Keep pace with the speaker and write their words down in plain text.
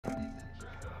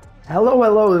Hello,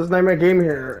 hello, this is Nightmare Game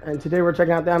here, and today we're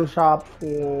checking out the M Shop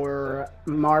for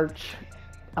March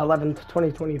 11th,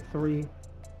 2023.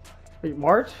 Wait,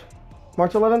 March?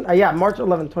 March 11th? Yeah, March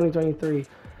 11th, 2023.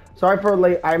 Sorry for a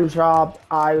late item shop.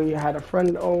 I had a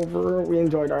friend over, we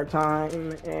enjoyed our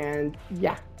time, and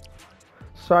yeah.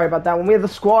 Sorry about that one. We have the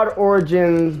Squad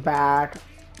Origins back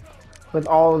with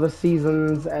all of the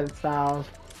seasons, edit styles.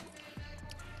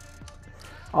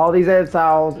 All these edit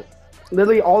styles.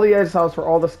 Literally, all the edit styles for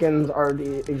all the skins are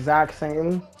the exact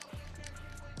same.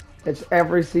 It's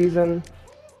every season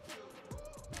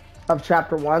of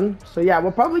Chapter 1. So yeah,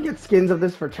 we'll probably get skins of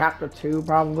this for Chapter 2,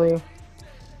 probably.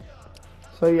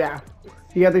 So yeah,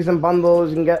 you get these in bundles.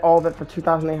 You can get all of it for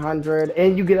 2,800,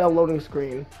 and you get a loading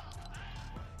screen.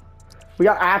 We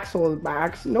got Axel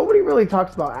back. Nobody really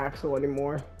talks about Axel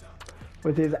anymore.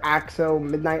 With his Axel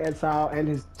Midnight edit style and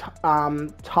his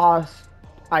Toss.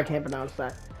 I can't pronounce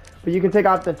that. But you can take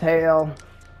out the tail.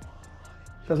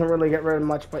 Doesn't really get rid of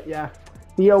much, but yeah.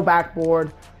 Neo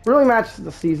backboard. Really matches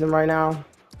the season right now.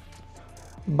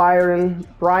 Brian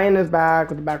is back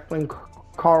with the back bling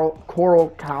Coral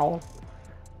Cowl.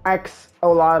 X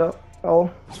Olado.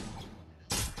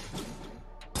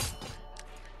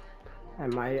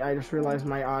 And I just realized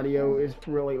my audio is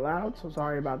really loud, so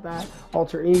sorry about that.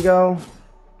 Alter Ego.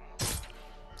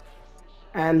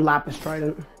 And Lapis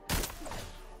Trident.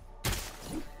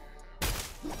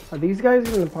 Are these guys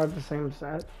even part of the same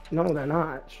set? No, they're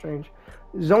not. Strange.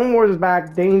 Zone Wars is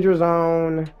back. Danger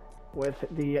Zone with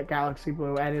the Galaxy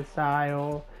Blue edit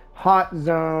style. Hot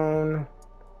Zone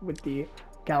with the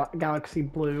Galaxy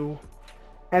Blue.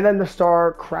 And then the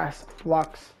Star Crest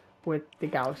Flux with the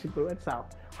Galaxy Blue edit style.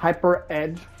 Hyper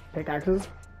Edge pickaxes.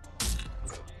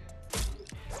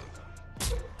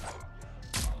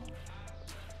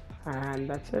 And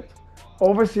that's it.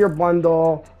 Overseer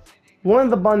bundle. One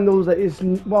of the bundles that is,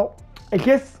 well, I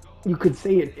guess you could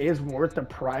say it is worth the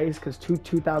price because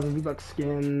 2,000 V-Bucks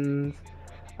skins,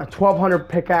 a 1,200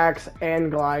 pickaxe and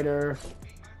glider.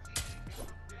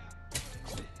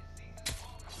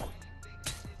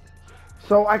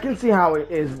 So I can see how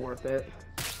it is worth it.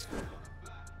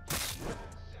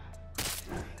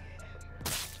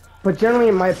 But generally,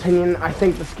 in my opinion, I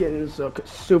think the skins look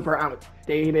super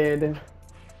outdated.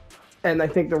 And I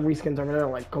think the reskins over there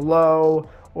are like Glow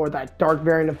or that dark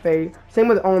variant of Fate. Same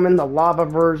with Omen, the lava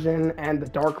version and the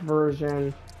dark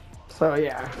version. So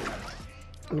yeah,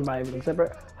 you can buy everything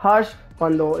separate. Hush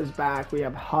bundle is back. We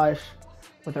have Hush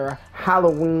with our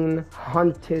Halloween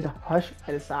Hunted Hush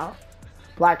edit style.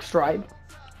 Black Stripe,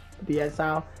 the edit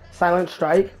style. Silent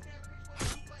Strike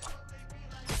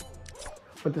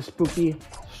with the spooky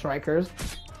strikers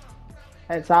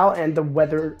edit style, and the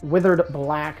withered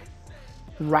black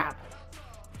wrap.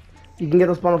 You can get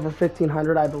this bundle for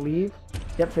 1,500, I believe.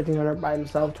 Yep, 1,500 by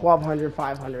himself. 1,200,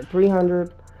 500,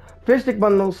 300. Fish stick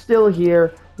bundle still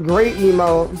here. Great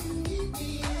emote.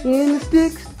 In the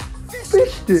sticks,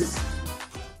 fish sticks.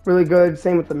 Really good.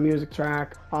 Same with the music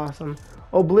track. Awesome.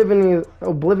 Oblivion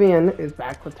is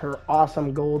back with her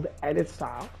awesome gold edit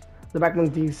style. The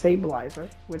backbone destabilizer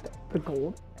with the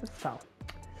gold edit style.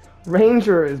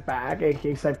 Ranger is back,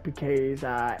 aka PK's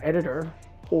editor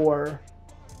or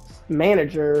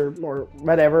manager or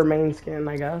whatever, main skin,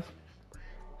 I guess.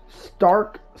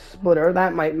 Stark Splitter,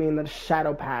 that might mean that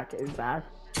Shadow Pack is back.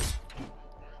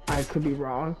 I could be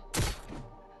wrong.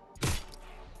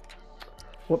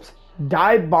 Whoops.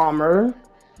 Dive Bomber,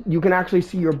 you can actually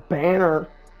see your banner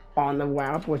on the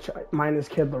WAP, which mine is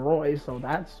Kid Leroy, so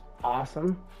that's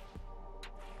awesome.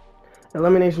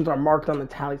 Eliminations are marked on the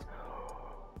tallies.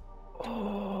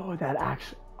 Oh, that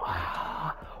actually,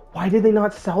 why did they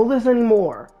not sell this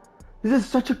anymore? This is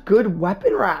such a good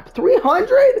weapon wrap.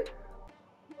 300?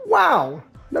 Wow,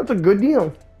 that's a good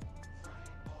deal.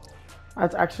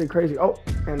 That's actually crazy. Oh,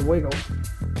 and wiggle.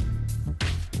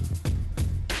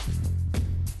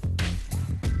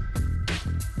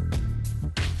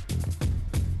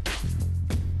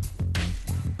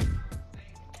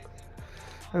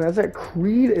 And that's it.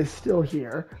 Creed is still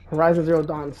here. Horizon Zero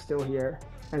Dawn is still here.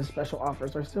 And special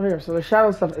offers are still here. So the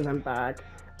shadow stuff isn't back.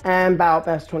 And Battle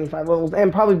Pass 25 levels.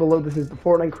 And probably below this is the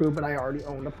Fortnite crew, but I already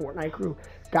own the Fortnite crew.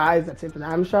 Guys, that's it for the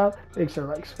item shop. Make sure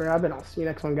to like, subscribe, and I'll see you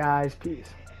next one, guys. Peace.